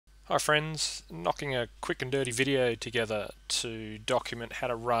Hi friends, knocking a quick and dirty video together to document how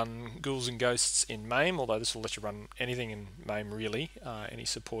to run Ghouls and Ghosts in MAME, although this will let you run anything in MAME really, any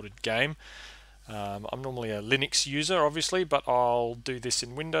supported game. I'm normally a Linux user obviously, but I'll do this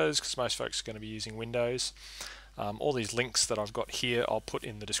in Windows because most folks are going to be using Windows. All these links that I've got here I'll put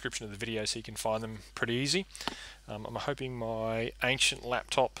in the description of the video so you can find them pretty easy. I'm hoping my ancient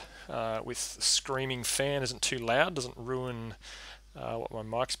laptop with screaming fan isn't too loud, doesn't ruin what my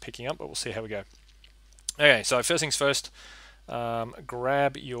mic's picking up, but we'll see how we go. Okay, so first things first,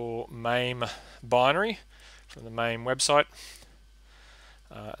 grab your MAME binary from the MAME website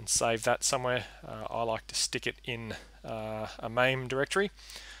and save that somewhere. I like to stick it in a MAME directory.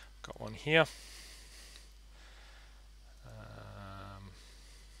 Got one here.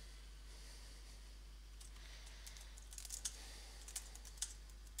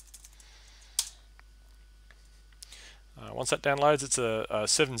 Once that downloads, it's a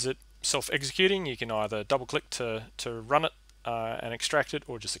 7-zip self-executing. You can either double-click to run it and extract it,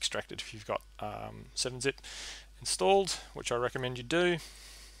 or just extract it if you've got 7-zip installed, which I recommend you do.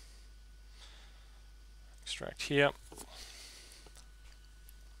 Extract here.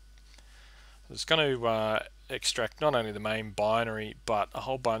 It's going to extract not only the MAME binary, but a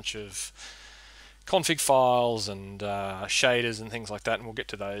whole bunch of config files and shaders and things like that, and we'll get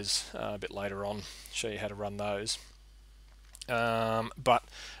to those a bit later on, show you how to run those. But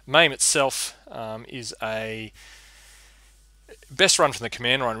MAME itself is a best run from the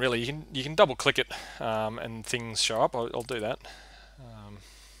command line. Really, you can double click it and things show up. I'll do that.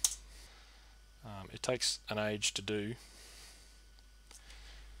 It takes an age to do,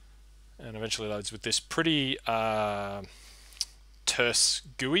 and eventually loads with this pretty terse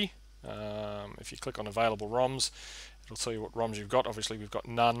GUI. If you click on available ROMs, it'll tell you what ROMs you've got. Obviously, we've got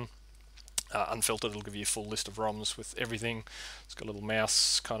none. Unfiltered, it'll give you a full list of ROMs with everything. It's got a little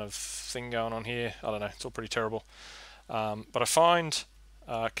mouse kind of thing going on here. I don't know, it's all pretty terrible. But I find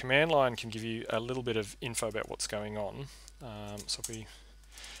command line can give you a little bit of info about what's going on. So if we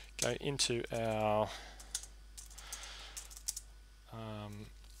go into our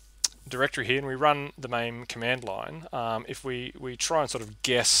directory here and we run the MAME command line, if we try and sort of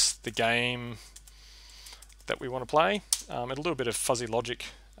guess the game that we want to play, it'll do a bit of fuzzy logic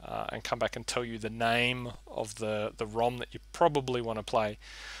and come back and tell you the name of the ROM that you probably want to play.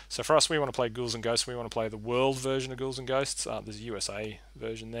 So for us, we want to play Ghouls and Ghosts. We want to play the world version of Ghouls and Ghosts. There's a USA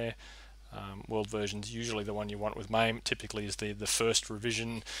version there. World version's usually the one you want with MAME. Typically is the first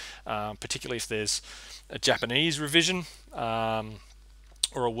revision, particularly if there's a Japanese revision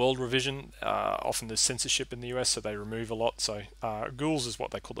or a world revision. Often there's censorship in the US, so they remove a lot. So Ghouls is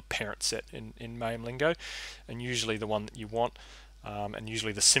what they call the parent set in MAME lingo, and usually the one that you want. And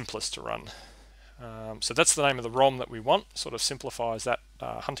usually the simplest to run. So that's the name of the ROM that we want. Sort of simplifies that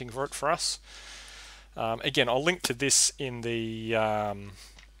hunting for it for us. Again, I'll link to this in the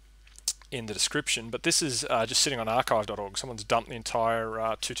description, but this is just sitting on archive.org. Someone's dumped the entire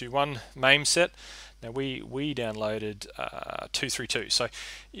 221 MAME set. Now we downloaded 232. So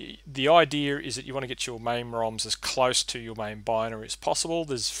the idea is that you want to get your MAME ROMs as close to your MAME binary as possible.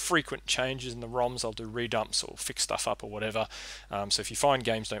 There's frequent changes in the ROMs. They'll do redumps or fix stuff up or whatever. So if you find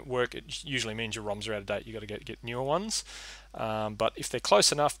games don't work, it usually means your ROMs are out of date. You've got to get newer ones. But if they're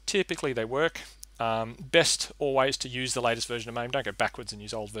close enough, typically they work. Best always to use the latest version of MAME. Don't go backwards and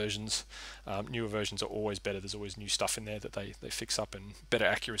use old versions. Newer versions are always better. There's always new stuff in there that they fix up and better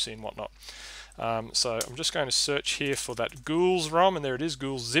accuracy and whatnot. So I'm just going to search here for that Ghouls ROM, and there it is,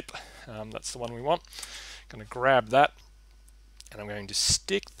 Ghouls Zip. That's the one we want. I'm going to grab that, and I'm going to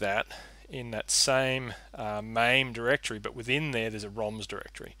stick that in that same MAME directory, but within there's a ROMs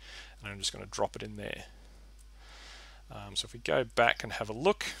directory, and I'm just going to drop it in there. So if we go back and have a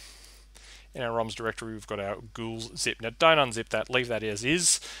look, in our ROMs directory we've got our Ghouls Zip. Now don't unzip that, leave that as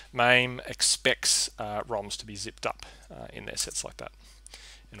is. MAME expects ROMs to be zipped up in their sets like that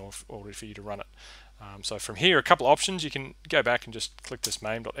in order for you to run it. So from here, a couple of options. You can go back and just click this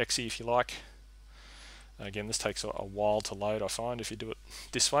mame.exe if you like. Again, this takes a while to load, I find, if you do it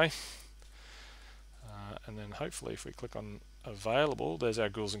this way. And then hopefully if we click on available, there's our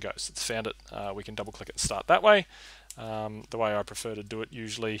Ghouls and Ghosts. It's found it. We can double click it and start that way. The way I prefer to do it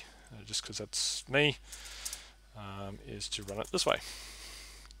usually, just because that's me, is to run it this way.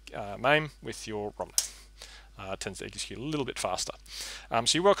 MAME with your ROM name. Tends to execute a little bit faster.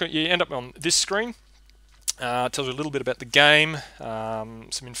 So you end up on this screen. Tells you a little bit about the game,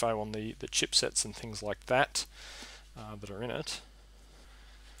 some info on the chipsets and things like that that are in it.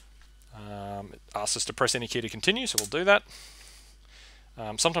 It asks us to press any key to continue, so we'll do that.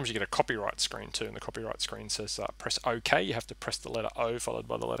 Sometimes you get a copyright screen too, and the copyright screen says press OK. You have to press the letter O followed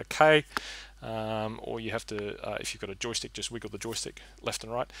by the letter K, or you have to, if you've got a joystick, just wiggle the joystick left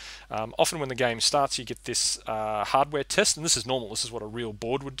and right. Often when the game starts, you get this hardware test, and this is normal. This is what a real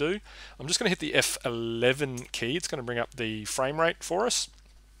board would do. I'm just going to hit the F11 key. It's going to bring up the frame rate for us,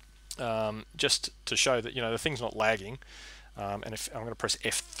 just to show that the thing's not lagging. And if I'm going to press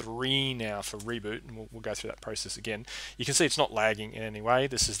F3 now for reboot, and we'll go through that process again. You can see it's not lagging in any way.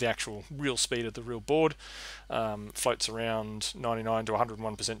 This is the actual real speed of the real board. Floats around 99 to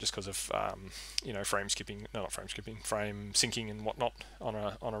 101% just because of frame skipping, no, not frame skipping, frame syncing and whatnot on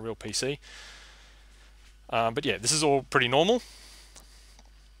a real PC. But yeah, this is all pretty normal.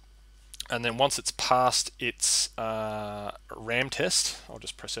 And then once it's passed its RAM test, I'll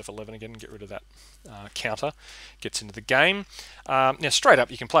just press F11 again and get rid of that counter. Gets into the game. Now straight up,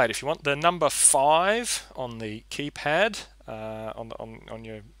 you can play it if you want. The number 5 on the keypad on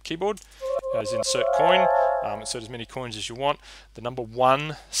your keyboard goes insert coin. Insert as many coins as you want. The number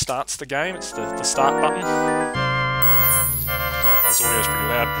 1 starts the game. It's the start button. This audio is pretty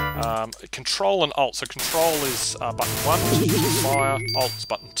loud. Control and Alt. So Control is button 1, which is fire. Alt is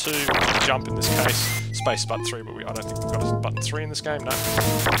button 2, which is jump in this case. Space button 3, but I don't think we've got a button 3 in this game, no.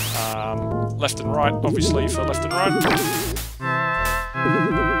 Left and right, obviously, for left and right.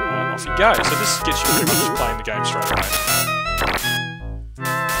 And off you go. So this gets you pretty much just playing the game straight away.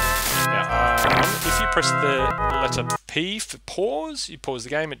 Now, if you press the letter P for pause, you pause the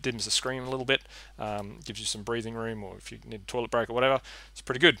game, it dims the screen a little bit, gives you some breathing room, or if you need a toilet break or whatever. It's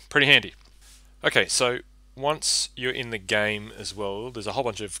pretty good, pretty handy. Okay, so once you're in the game as well, there's a whole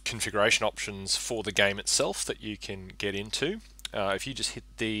bunch of configuration options for the game itself that you can get into. If you just hit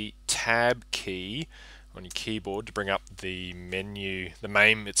the Tab key on your keyboard to bring up the menu, the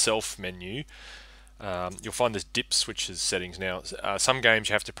MAME itself menu, you'll find this dip switches settings now. Some games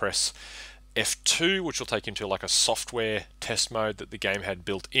you have to press F2, which will take you into like a software test mode that the game had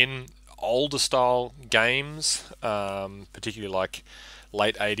built in. Older style games, particularly like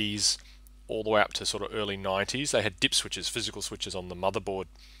late 80s all the way up to sort of early 90s, they had dip switches, physical switches on the motherboard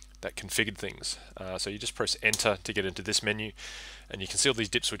that configured things. So you just press enter to get into this menu, and you can see all these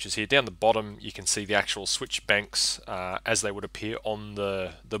dip switches here. Down the bottom you can see the actual switch banks as they would appear on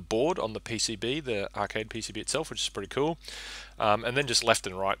the board, on the PCB, the arcade PCB itself, which is pretty cool. And then just left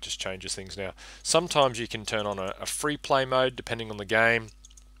and right just changes things now. Sometimes you can turn on a free play mode depending on the game.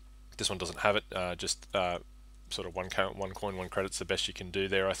 This one doesn't have it, just sort of one coin, one credit's the best you can do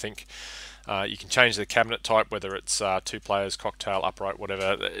there, I think. You can change the cabinet type, whether it's 2 players, cocktail, upright,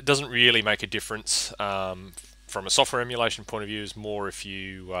 whatever. It doesn't really make a difference from a software emulation point of view. It's more if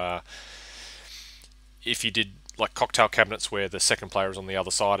you did like cocktail cabinets where the second player is on the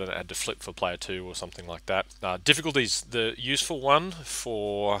other side and it had to flip for player 2 or something like that. Difficulty's the useful one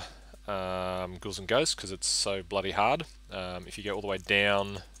for Ghouls and Ghosts because it's so bloody hard. If you go all the way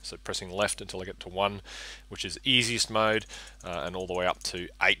down, so pressing left until I get to 1, which is easiest mode, and all the way up to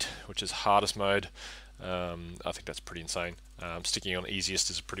 8, which is hardest mode, I think that's pretty insane. Sticking on easiest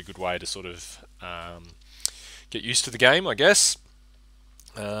is a pretty good way to sort of get used to the game, I guess.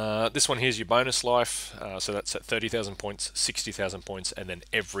 This one here's your bonus life, so that's at 30,000 points, 60,000 points, and then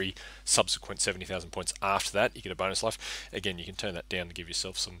every subsequent 70,000 points after that you get a bonus life. Again, you can turn that down to give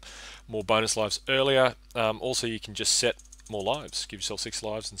yourself some more bonus lives earlier. Also, you can just set more lives, give yourself 6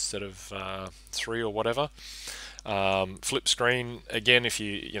 lives instead of 3 or whatever. Flip screen, again, if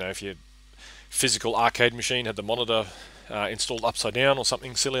your physical arcade machine had the monitor installed upside down or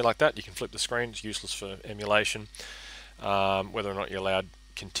something silly like that, you can flip the screen. It's useless for emulation. Whether or not you're allowed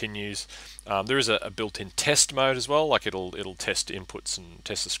continues. There is a built-in test mode as well, like it'll test inputs and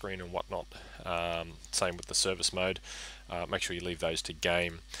test the screen and whatnot. Same with the service mode. Make sure you leave those to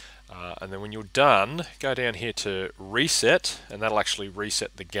game. And then when you're done, go down here to reset, and that'll actually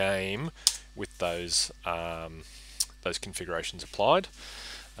reset the game with those configurations applied.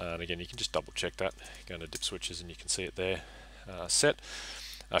 And again, you can just double check that. Go into dip switches and you can see it there set.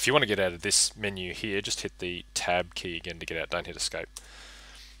 If you want to get out of this menu here, just hit the Tab key again to get out. Don't hit Escape.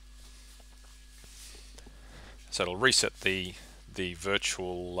 So it'll reset the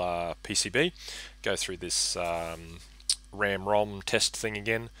virtual PCB. Go through this RAM ROM test thing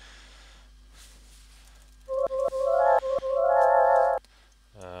again.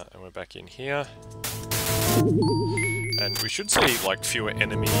 And we're back in here. And we should see like fewer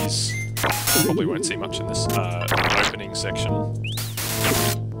enemies. Probably won't see much in this opening section.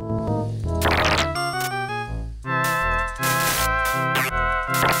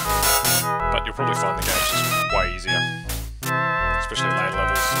 But you'll probably find the game's just way easier. Especially lane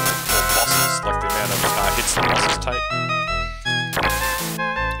levels or bosses, like the amount of hits the bosses take.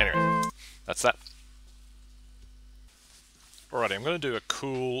 Alrighty, I'm going to do a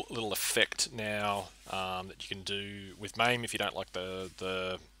cool little effect now that you can do with MAME if you don't like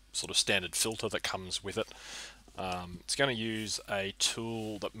the sort of standard filter that comes with it. It's going to use a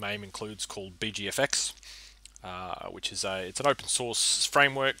tool that MAME includes called BGFX, which is it's an open source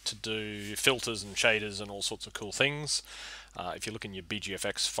framework to do filters and shaders and all sorts of cool things. If you look in your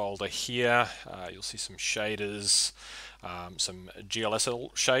BGFX folder here, you'll see some shaders, some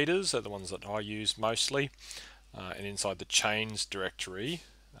GLSL shaders are the ones that I use mostly. And inside the chains directory,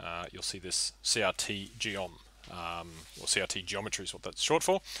 you'll see this CRT geom, or CRT geometry is what that's short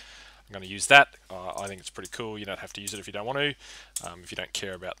for. I'm going to use that. I think it's pretty cool. You don't have to use it if you don't want to. If you don't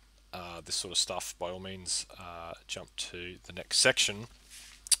care about this sort of stuff, by all means, jump to the next section.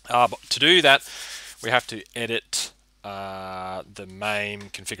 But to do that, we have to edit the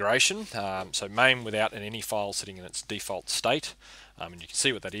MAME configuration. So MAME without any file sitting in its default state. And you can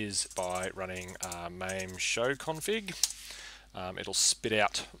see what that is by running MAME show config. It'll spit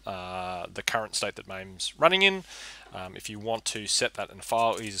out the current state that MAME's running in. If you want to set that in a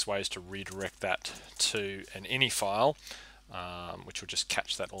file, easiest way is to redirect that to an ini file, which will just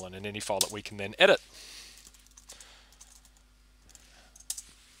catch that all in an ini file that we can then edit.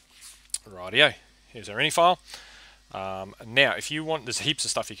 Rightio, here's our ini file. Now, if you want, there's heaps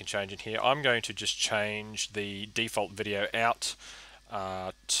of stuff you can change in here. I'm going to just change the default video out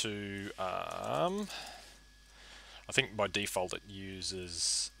to, I think by default it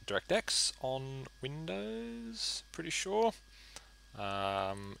uses DirectX on Windows, pretty sure,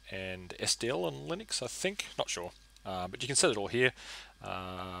 and SDL on Linux, I think, not sure, but you can set it all here.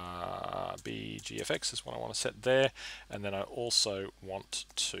 BGFX is what I want to set there, and then I also want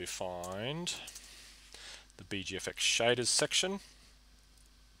to find the BGFX shaders section,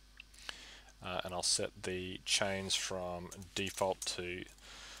 and I'll set the chains from default to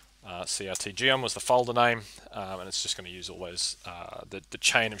CRT geom was the folder name, and it's just going to use all those, the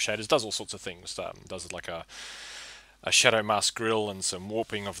chain of shaders does all sorts of things, does like a shadow mask grill and some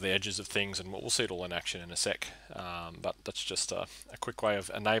warping of the edges of things, and we'll see it all in action in a sec, but that's just a quick way of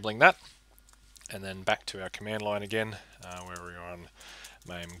enabling that. And then back to our command line again, where we're on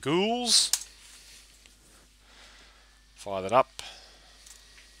MAME Ghouls. Fire that up,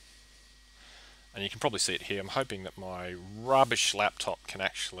 and you can probably see it here. I'm hoping that my rubbish laptop can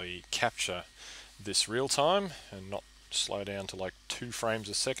actually capture this real time and not slow down to like 2 frames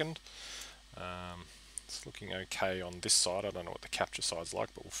a second. It's looking okay on this side. I don't know what the capture side's like,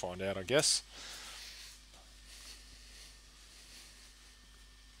 but we'll find out, I guess.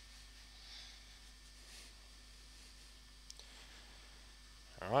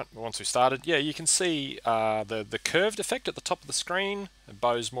 Alright, once we started, yeah, you can see the curved effect at the top of the screen. It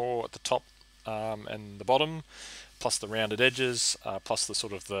bows more at the top and the bottom, plus the rounded edges, plus the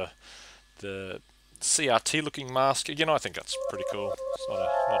sort of the CRT looking mask. Again, I think that's pretty cool. It's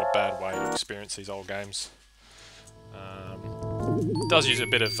not a bad way to experience these old games. It does use a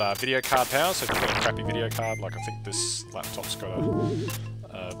bit of video card power, so if you've got a crappy video card, like I think this laptop's got a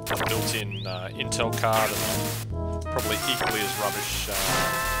built-in Intel card, and probably equally as rubbish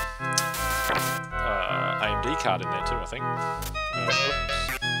AMD card in there too, I think. Oops.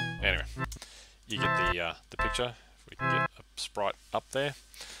 Anyway, you get the picture. If we can get a sprite up there.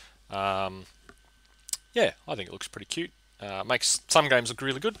 Yeah, I think it looks pretty cute. Makes some games look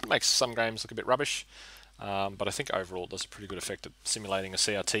really good, makes some games look a bit rubbish. But I think overall it does a pretty good effect at simulating a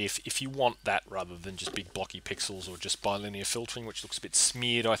CRT if you want that rather than just big blocky pixels or just bilinear filtering, which looks a bit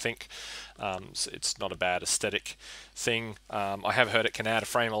smeared, I think. So it's not a bad aesthetic thing. I have heard it can add a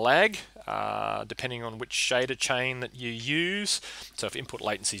frame of lag depending on which shader chain that you use. So if input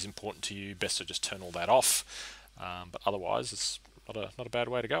latency is important to you, best to just turn all that off. But otherwise, it's not a bad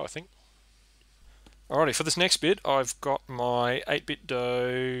way to go, I think. Alrighty, for this next bit, I've got my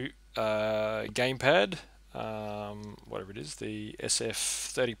 8BitDo gamepad. Whatever it is, the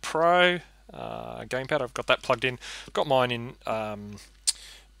SF30 Pro gamepad. I've got that plugged in. I've got mine in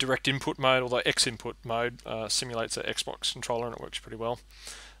direct input mode, although X input mode simulates an Xbox controller and it works pretty well.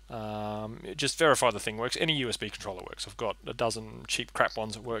 Just verify the thing works. Any USB controller works. I've got a dozen cheap crap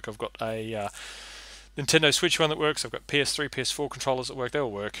ones that work. I've got a Nintendo Switch one that works. I've got PS3, PS4 controllers that work. They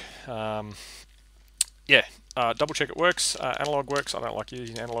all work. Yeah, double check it works. Analog works. I don't like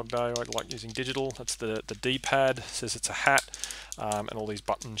using analog though. I like using digital. That's the D-pad. It says it's a hat, and all these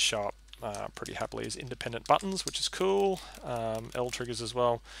buttons show up pretty happily as independent buttons, which is cool. L triggers as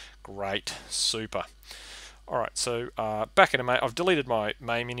well. Great, super. All right, so back into MAME. I've deleted my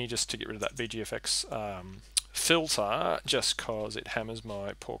MAME ini just to get rid of that BGFX filter, just cause it hammers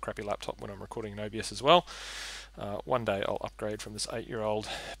my poor crappy laptop when I'm recording in OBS as well. One day I'll upgrade from this 8-year-old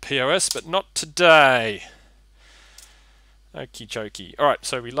POS, but not today. Okie dokie. Alright,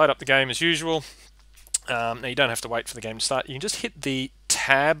 so we load up the game as usual. Now you don't have to wait for the game to start. You can just hit the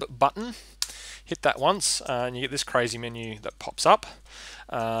tab button. Hit that once and you get this crazy menu that pops up.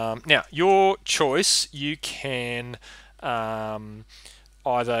 Now, your choice, you can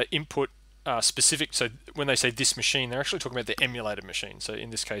either input specific, so when they say this machine, they're actually talking about the emulated machine. So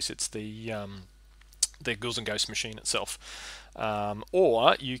in this case, it's the Ghouls and Ghosts machine itself.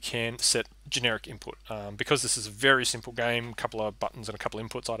 Or you can set generic input. Because this is a very simple game, a couple of buttons and a couple of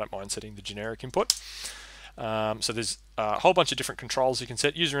inputs, I don't mind setting the generic input. So there's a whole bunch of different controls you can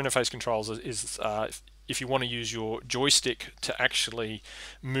set. User interface controls is if you want to use your joystick to actually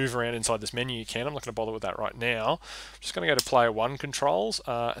move around inside this menu, you can. I'm not going to bother with that right now. I'm just going to go to player 1 controls,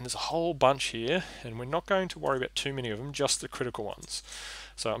 and there's a whole bunch here, and we're not going to worry about too many of them, just the critical ones.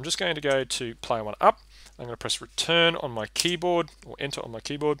 So I'm just going to go to player 1 up. I'm going to press return on my keyboard, or enter on my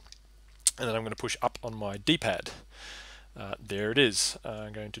keyboard, and then I'm going to push up on my D-pad. There it is.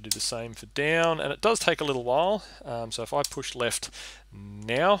 I'm going to do the same for down, and it does take a little while. So if I push left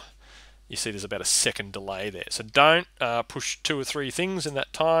now, you see there's about a second delay there. So don't push 2 or 3 things in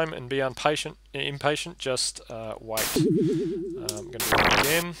that time and be impatient. Just wait. I'm going to do it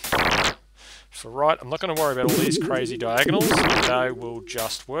again. For right, I'm not going to worry about all these crazy diagonals. They will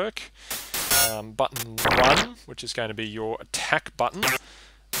just work. Button 1, which is going to be your attack button.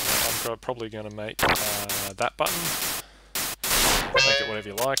 I'm probably going to make that button. Make it whatever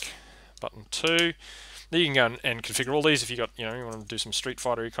you like. Button 2. Then you can go and configure all these if you got, you want to do some Street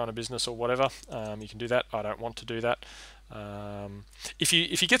Fighter kind of business or whatever. You can do that. I don't want to do that. If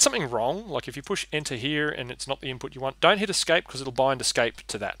you get something wrong, like if you push enter here and it's not the input you want, don't hit escape because it'll bind escape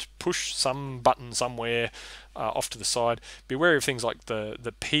to that. Push some button somewhere off to the side. Be wary of things like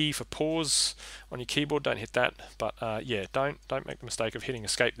the P for pause on your keyboard. Don't hit that. But yeah, don't make the mistake of hitting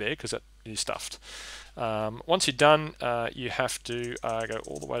escape there because that is stuffed. Once you're done, you have to go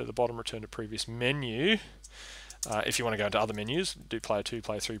all the way to the bottom, return to previous menu. If you want to go into other menus, do player 2,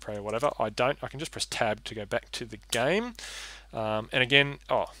 player 3, player whatever. I don't. I can just press tab to go back to the game. And again,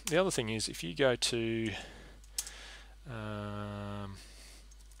 the other thing is if you go to... no,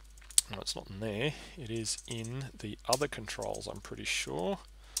 it's not in there. It is in the other controls, I'm pretty sure.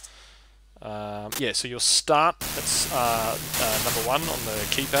 Yeah, so your start, that's number 1 on the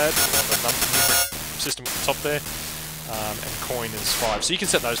keypad, on the number system at the top there, and coin is 5. So you can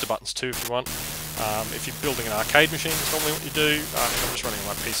set those to buttons too if you want. If you're building an arcade machine, that's normally what you do. If I'm just running on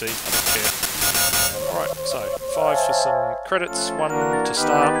my PC, I don't care. Alright, so 5 for some credits, 1 to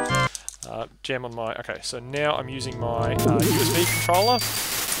start. Jam on my... Okay, so now I'm using my USB controller,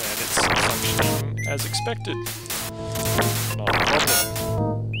 and it's functioning as expected. Not a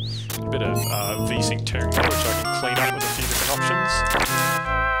problem. A bit of VSync tearing there, which I can clean up with a few different options.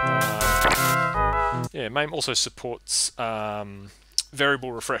 Yeah, MAME also supports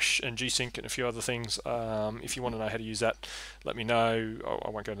variable refresh and G-Sync and a few other things. If you want to know how to use that, let me know. I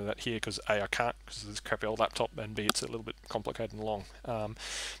won't go into that here because A, I can't because of this crappy old laptop, and B, it's a little bit complicated and long.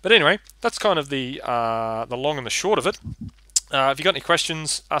 But anyway, that's kind of the long and the short of it. If you've got any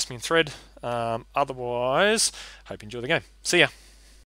questions, ask me in thread. Otherwise, hope you enjoy the game. See ya.